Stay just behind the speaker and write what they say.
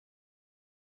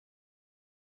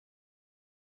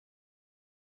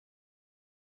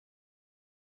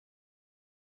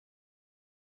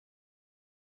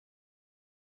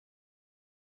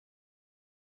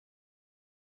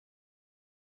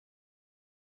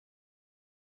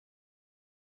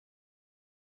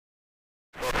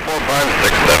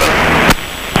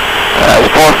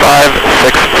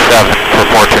4567 for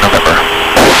 42 November.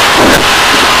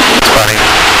 It's funny.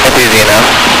 That's easy enough.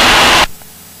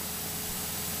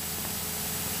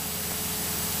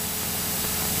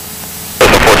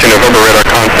 That's a 14 November radar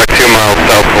contact 2 miles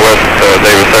southwest,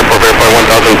 Davis Airport, verify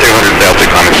 1,200 Delta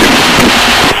climbing speed.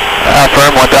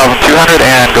 Firm 1,200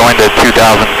 and going to 2,500.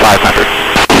 10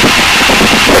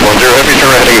 Heavy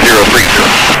turn heading 030.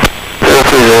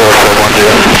 030, 710.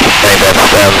 Hey, that's,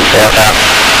 yeah.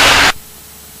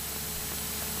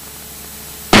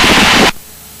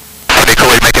 Pretty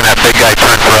cool he's making that big guy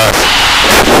turn for us.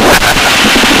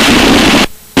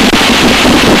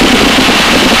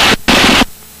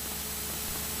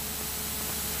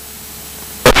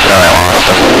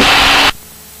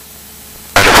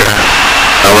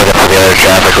 I'm looking for the other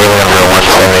traffic. We're looking for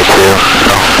 172.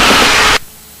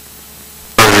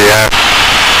 Where's he at?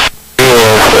 He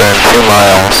is within 2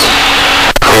 miles.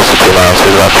 Close to 2 miles.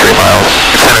 He's about 3 miles.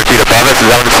 600 feet above us, is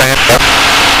that what it's saying? Yep.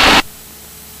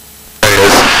 There he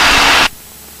is.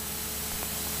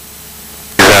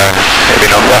 He's maybe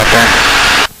no back there.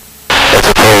 It's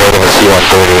a total load of a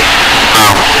C-130.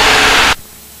 Oh.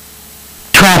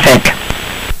 Traffic.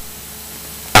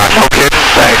 No kidding?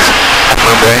 Thanks.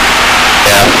 Monterey.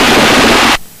 Yeah.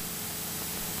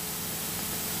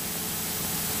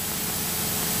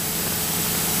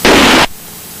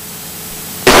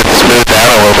 Smooth down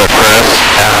a little bit for us.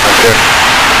 Yeah, no kidding.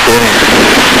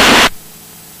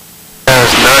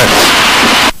 That's nuts.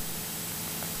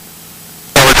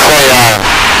 I would say,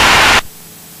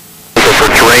 so for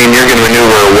terrain, you're going to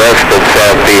maneuver west of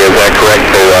South B, is that correct,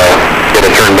 to get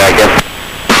a turn back in?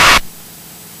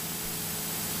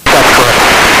 That's correct.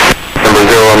 Number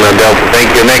 0 on the Delta.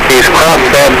 Thank you. In that case, cross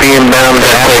that beam down to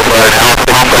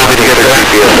Maybe to get there.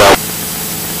 GPS out.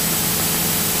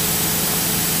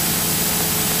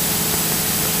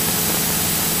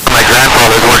 My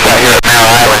grandfather's worked out here at Mare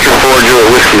Island. Your 4 Julie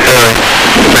Whiskey, sorry.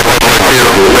 Been World War II,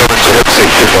 building ships.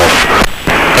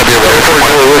 That'd be a very 4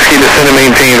 Julie Whiskey, descend and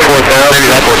maintain 4,000. Maybe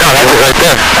that's, no, that's it right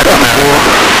there. I don't know.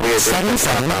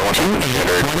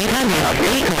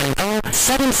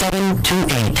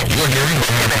 7728. You're hearing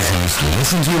Alcatraz.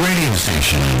 Listen to radio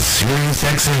station, Sirius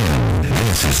XM.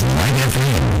 This is Light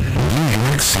FM, New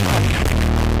York City.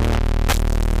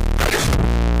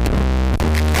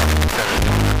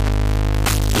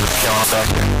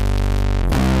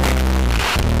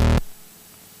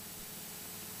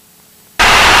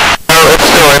 Oh, it's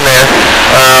still in there.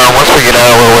 Once we get out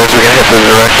a little ways, we're going to hit the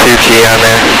direct 2 key on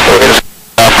there. So we're going to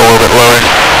stop a little bit lower.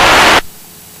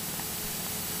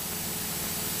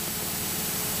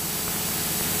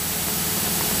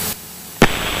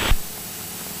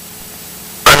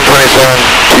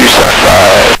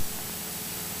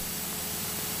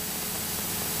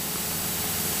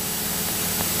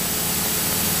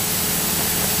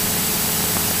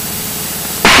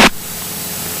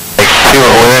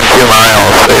 Within 2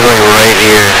 miles, basically right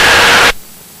here.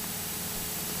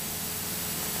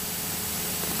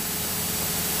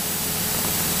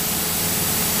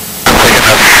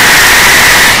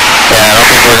 Yeah, I don't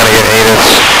think we're going to get ATIS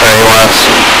or AWAS.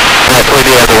 We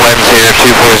do have the winds here,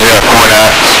 240 at 4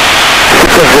 knots.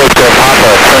 This is what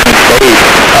Papa turning state.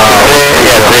 Yeah,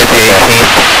 it's the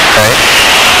 18th, right?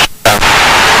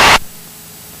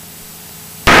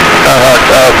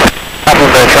 Top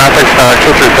of the traffic,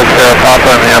 236 Papa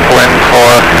in the upwind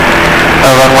for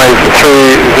runway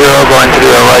 30, going to do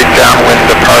a right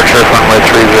downwind departure, runway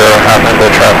 30, half into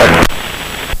traffic.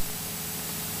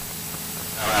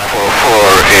 4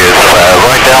 is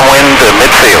right downwind,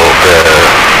 midfield,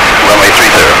 runway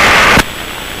 30.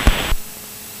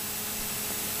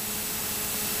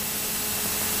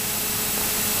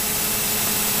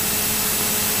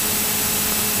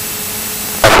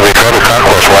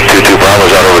 Concourse 122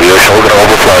 Bravo's out over the ocean. We're going to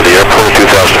overfly the airport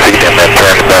 2,000 feet and then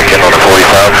turn back in on a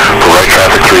 45 for right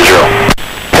traffic 30.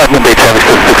 Half Moon Bay traffic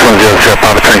 610,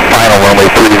 Papa turning final, runway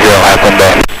 30, half Moon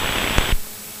Bay.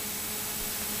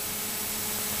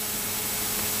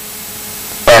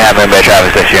 And half Moon Bay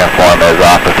traffic 6 uniform is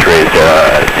off of 30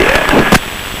 at the end.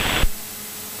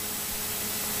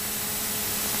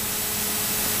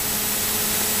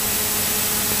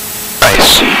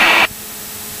 Nice.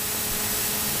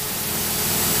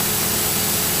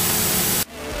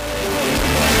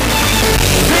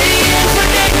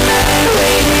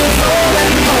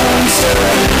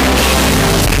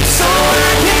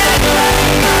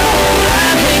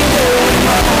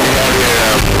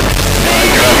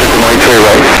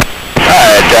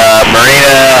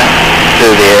 Marina to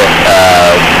the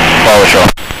Waller Shore.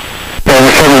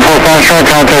 Over 74 Foxtrot,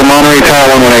 contact Monterey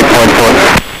Tower 118.4.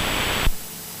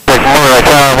 Monterey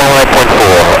Tower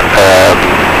 118.4,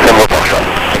 Denver Foxtrot.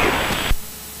 Thank you.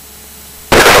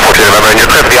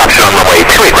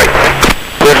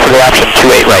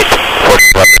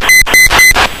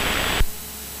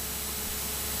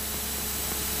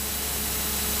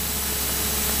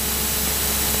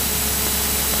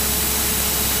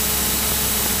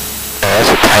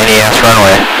 tiny-ass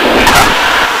runway.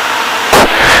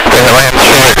 They land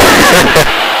short.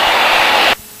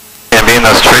 Can't be in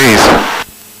those trees.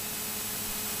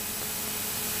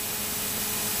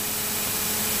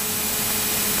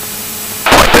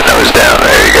 Point the nose down,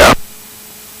 there you go.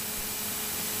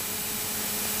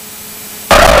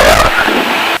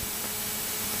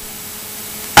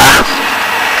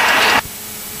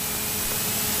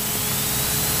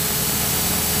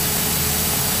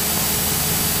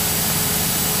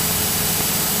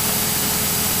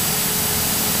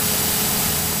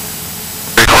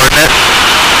 Coordinate?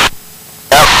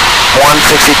 Yep,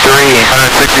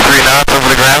 163 knots over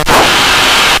the ground.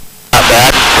 Not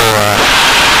bad for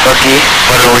rookie.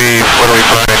 What are we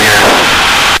burning here?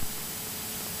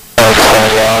 Like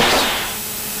 7 gallons.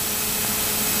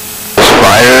 Just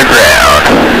fly to the ground.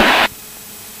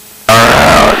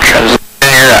 Around,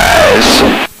 transiting your eyes.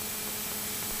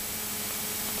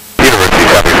 University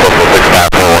copy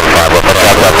 446.515. Let's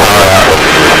have that power out.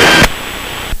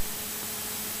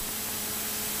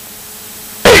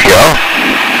 There you go.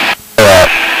 Look at that.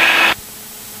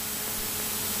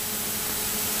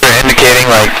 We're indicating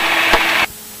like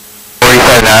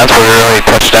 45 knots, but we really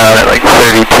touched down at like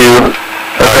 32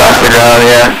 across the ground,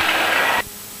 yeah.